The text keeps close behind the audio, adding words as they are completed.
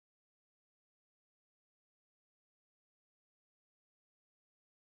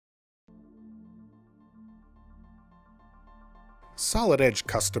Solid Edge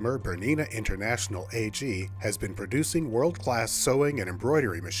customer Bernina International AG has been producing world-class sewing and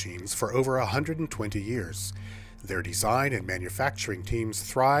embroidery machines for over 120 years. Their design and manufacturing teams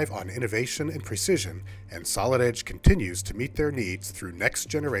thrive on innovation and precision, and Solid Edge continues to meet their needs through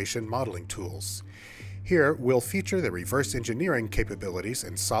next-generation modeling tools. Here, we'll feature the reverse engineering capabilities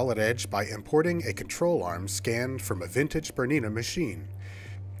in Solid Edge by importing a control arm scanned from a vintage Bernina machine.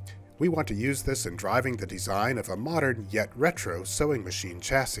 We want to use this in driving the design of a modern yet retro sewing machine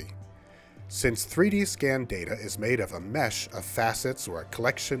chassis. Since 3D scan data is made of a mesh of facets or a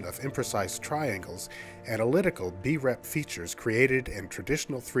collection of imprecise triangles, analytical BREP features created in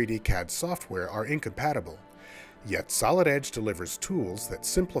traditional 3D CAD software are incompatible. Yet Solid Edge delivers tools that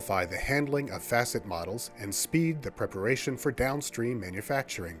simplify the handling of facet models and speed the preparation for downstream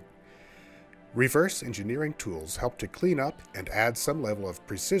manufacturing. Reverse engineering tools help to clean up and add some level of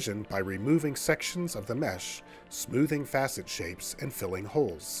precision by removing sections of the mesh, smoothing facet shapes, and filling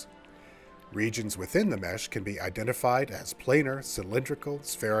holes. Regions within the mesh can be identified as planar, cylindrical,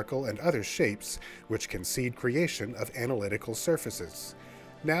 spherical, and other shapes, which can seed creation of analytical surfaces.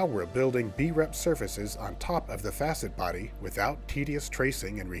 Now we're building BREP surfaces on top of the facet body without tedious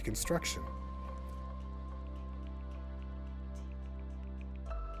tracing and reconstruction.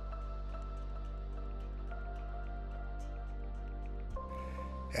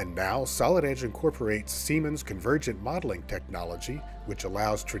 And now, Solid Edge incorporates Siemens convergent modeling technology, which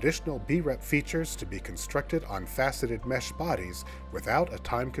allows traditional BREP features to be constructed on faceted mesh bodies without a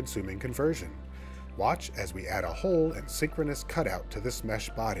time-consuming conversion. Watch as we add a hole and synchronous cutout to this mesh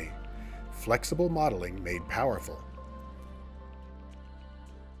body. Flexible modeling made powerful.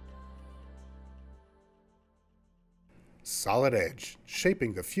 Solid Edge,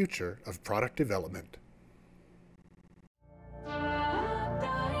 shaping the future of product development.